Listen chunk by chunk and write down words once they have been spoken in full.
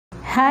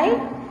Hi,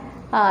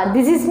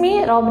 this is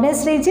me,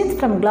 Robinus Regis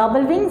from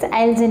Global Wings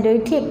IELTS and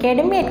IT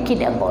Academy at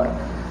Kidapur.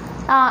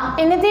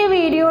 ഇന്നത്തെ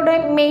വീഡിയോയുടെ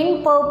main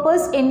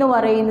purpose എന്ന്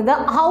പറയുന്നത്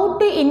how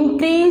to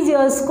increase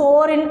your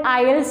score in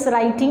IELTS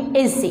writing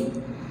essay.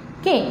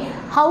 Okay,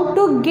 how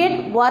to get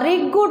very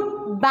good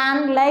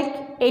band like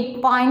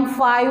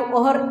 8.5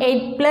 or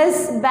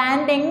 8+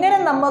 band എങ്ങനെ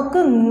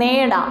നമുക്ക്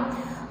നേടാം.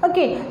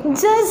 Okay,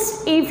 just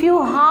if you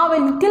have a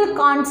little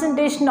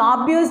concentration,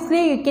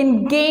 obviously you can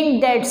gain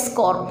that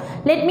score.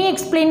 Let me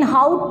explain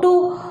how to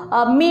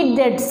meet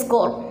that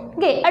score.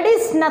 Okay, it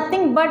is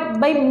nothing but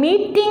by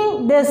meeting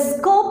the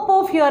scope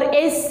of your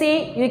essay,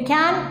 you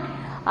can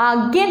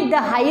get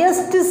the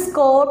highest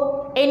score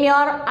in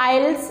your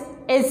IELTS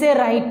essay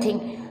writing.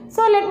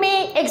 So let me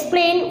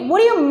explain what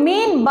do you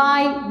mean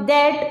by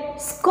that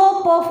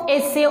scope of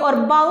essay or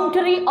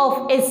boundary of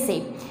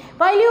essay.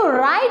 While you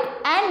write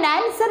an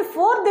answer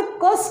for the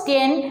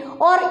question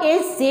or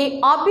essay,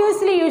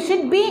 obviously you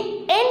should be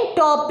in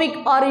topic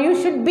or you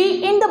should be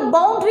in the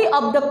boundary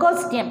of the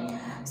question.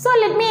 So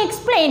let me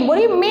explain what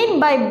do you mean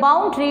by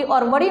boundary or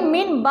what do you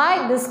mean by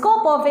the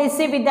scope of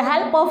essay with the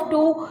help of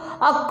two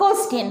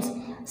questions.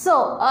 So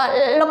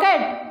look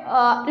at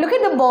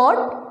the board.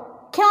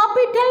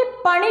 Capital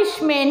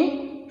punishment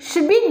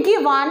should be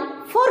given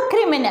for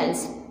criminals.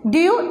 Do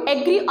you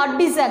agree or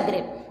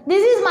disagree?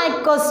 This is my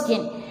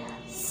question.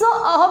 So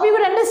I hope you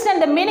could understand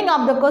the meaning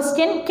of the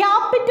question.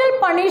 Capital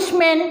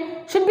punishment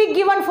should be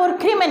given for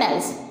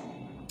criminals.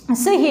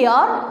 So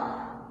here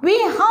we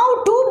have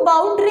two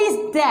boundaries,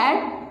 that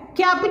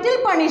capital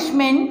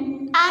punishment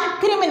and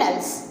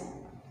criminals.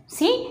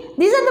 See,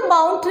 these are the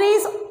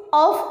boundaries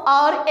of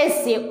our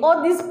essay or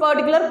this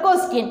particular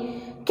question.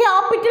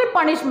 Capital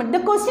punishment.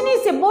 The question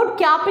is about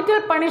capital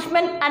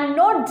punishment and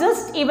not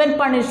just even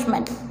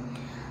punishment.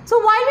 So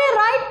while we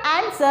write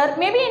answer,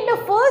 maybe in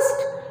the first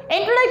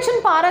introduction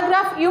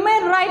paragraph you may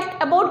write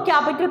about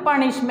capital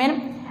punishment,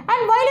 and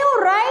while you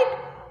write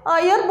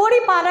your body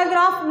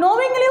paragraph,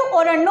 knowingly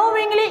or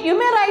unknowingly you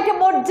may write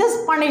about just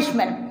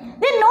punishment.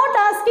 They are not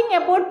asking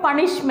about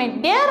punishment,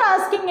 they are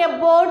asking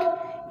about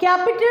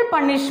capital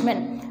punishment.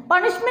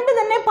 Punishment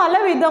തന്നെ പല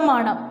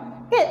വിധമാണ്.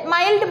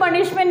 Mild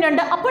punishment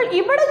ഉണ്ട്. അപ്പോൾ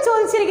ഇവിടെ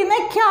ചോദിച്ചിരിക്കുന്ന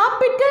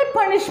capital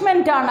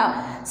punishment ആണ്.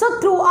 So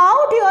through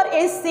out your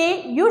essay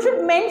you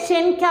should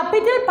mention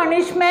capital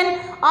punishment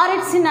R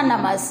it's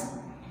synonymous.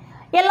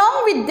 Along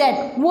with that,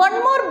 one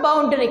more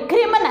boundary,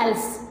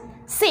 criminals.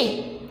 See,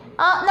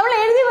 നമ്മൾ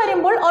എഴുതി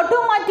വരുമ്പോൾ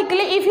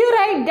automatically if you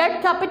write that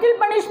capital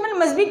punishment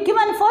must be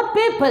given for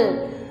people,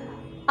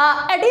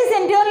 it is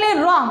entirely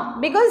wrong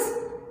because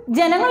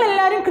ജനങ്ങൾ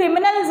എല്ലാവരും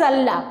criminals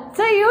അല്ല.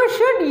 So you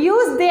should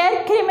use their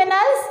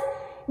criminals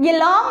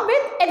along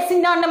with its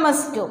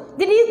synonymous too.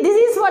 This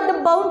is what the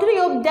boundary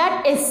of that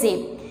essay.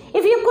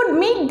 If you could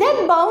meet that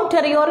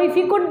boundary or if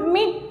you could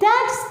meet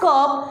that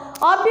scope,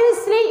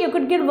 obviously you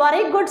could get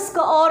very good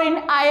score in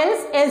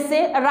IELTS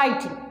essay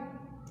writing.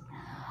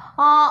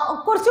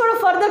 For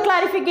further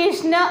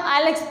clarification,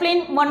 I'll explain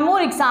one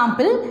more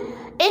example.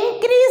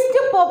 Increased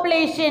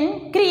population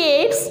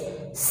creates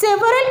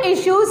several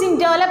issues in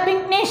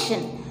developing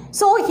nation.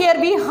 So here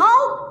we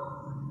have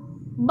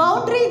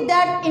boundary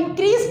that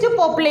increased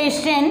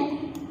population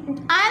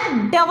and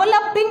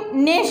developing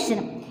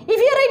nation. If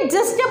you write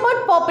just about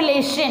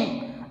population,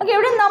 okay,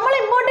 ഇവിടെ നമ്മൾ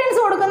importance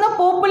കൊടുക്കുന്ന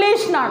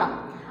population ആണ്.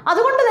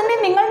 അതുകൊണ്ട് തന്നെ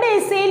നിങ്ങളുടെ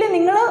എസ്സേയിൽ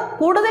നിങ്ങൾ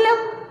കൂടുതൽ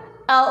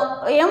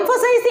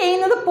emphasise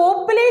ചെയ്യുന്നത്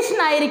പോപ്പുലേഷൻ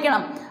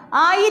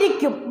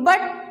ആയിരിക്കും.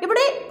 ബട്ട്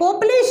ഇവിടെ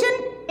പോപ്പുലേഷൻ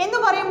എന്ന്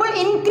പറയുമ്പോൾ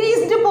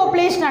ഇൻക്രീസ്ഡ്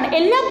പോപ്പുലേഷൻ ആണ്.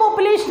 എല്ലാ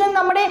പോപ്പുലേഷനും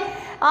നമ്മുടെ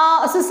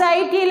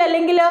സൊസൈറ്റിയിൽ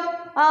അല്ലെങ്കിൽ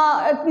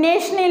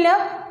നേഷനിൽ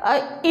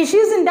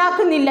ഇഷ്യൂസ്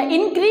ഉണ്ടാക്കുന്നില്ല.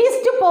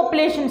 Increased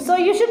population. So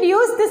you should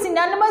use the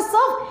synonymous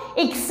of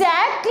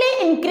exactly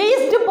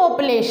increased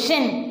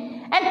population.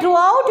 And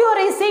throughout your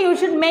essay you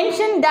should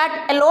mention that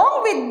along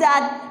with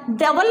that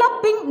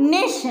developing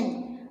nation.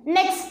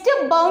 Next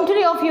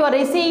boundary of your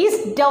essay is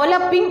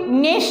developing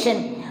nation.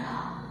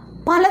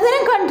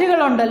 പലതരം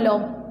കൺട്രികൾ ഉണ്ടല്ലോ.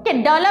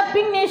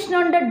 Developing nation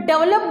ഉണ്ട്,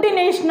 developed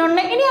nation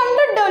ഉണ്ട്, ഇനി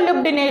under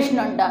developed nation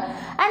ഉണ്ട്.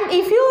 And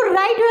if you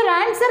write your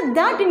answer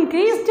that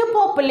increased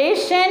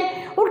population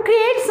would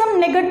create some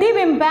negative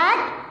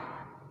impact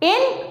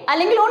in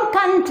അല്ലെങ്കിൽ on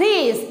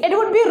countries, it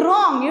would be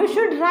wrong. You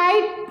should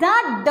write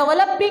that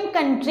developing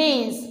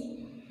countries.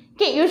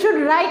 Okay, you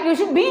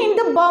should be in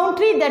the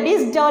boundary that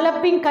is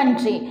developing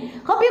country.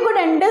 Hope you could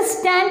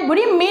understand what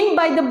do you mean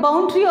by the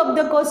boundary of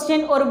the question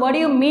or what do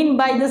you mean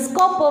by the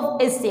scope of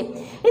essay.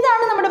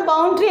 ഇതാണ് നമ്മുടെ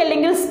boundary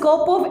അല്ലെങ്കിൽ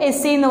scope of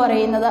essay എന്ന്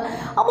പറയുന്നത്.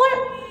 അപ്പോൾ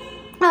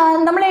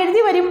നമ്മൾ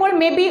എഴുതി വരുമ്പോൾ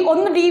may be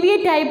ഒന്ന്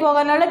ഡീവിയേറ്റ് ആയി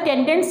പോകാനുള്ള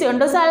ടെൻഡൻസി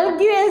ഉണ്ട്. So I will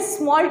give A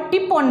small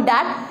tip on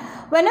that.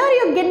 Whenever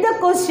you get the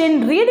question,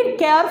 read it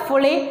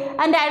carefully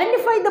and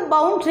identify the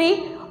boundary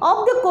of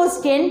the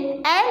question.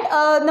 And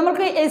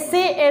നമുക്ക്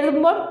എസ്സേ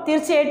എഴുതുമ്പോൾ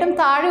തീർച്ചയായിട്ടും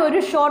താഴെ ഒരു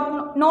ഷോർട്ട്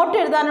നോട്ട്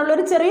എഴുതാനുള്ള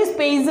ഒരു ചെറിയ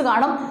സ്പേസ്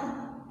കാണും.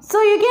 So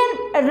you can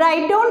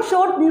write down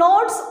short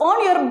notes on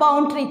your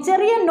boundary.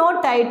 ചെറിയ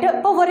നോട്ടായിട്ട്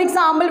ഇപ്പോൾ ഫോർ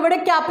എക്സാമ്പിൾ ഇവിടെ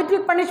capital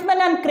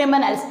punishment and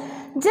criminals,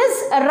 just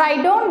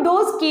write down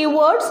those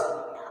keywords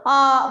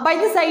by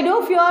the side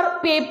of your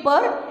paper,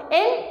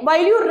 and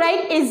while you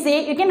write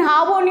essay, you can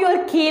have on your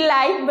key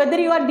light whether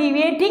you are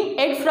deviating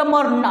it from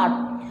or not.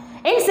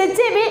 In such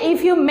a way,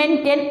 if you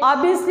maintain,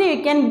 obviously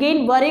you can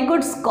gain very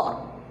good score.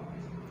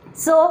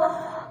 So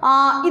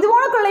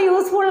ഇതുപോലൊക്കെയുള്ള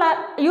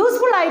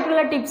useful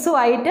ആയിട്ടുള്ള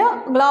ടിപ്സുമായിട്ട്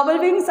global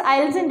wings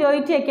IELTS and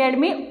OET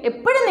academy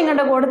എപ്പോഴും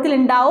നിങ്ങളുടെ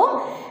കൂട്ടത്തിലുണ്ടാവും.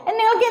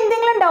 നിങ്ങൾക്ക്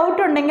എന്തെങ്കിലും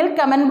doubt ഉണ്ടെങ്കിൽ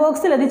comment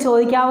ബോക്സിൽ അത്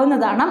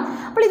ചോദിക്കാവുന്നതാണ്.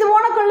 അപ്പോൾ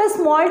ഇതുപോലൊക്കെയുള്ള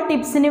സ്മോൾ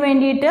ടിപ്സിന്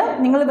വേണ്ടിയിട്ട്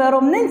നിങ്ങൾ വേറെ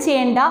ഒന്നും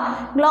ചെയ്യേണ്ട.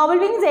 Global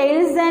wings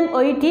IELTS and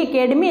OET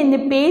academy എന്ന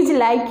പേജ്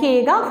ലൈക്ക്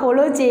ചെയ്യുക,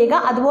 ഫോളോ ചെയ്യുക.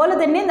 അതുപോലെ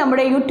തന്നെ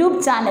നമ്മുടെ YouTube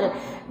channel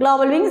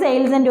global wings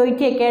IELTS and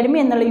OET academy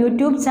എന്നുള്ള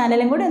യൂട്യൂബ്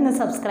ചാനലും കൂടി ഒന്ന്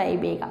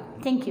സബ്സ്ക്രൈബ് ചെയ്യുക.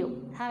 Thank you.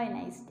 Have A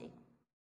nice day.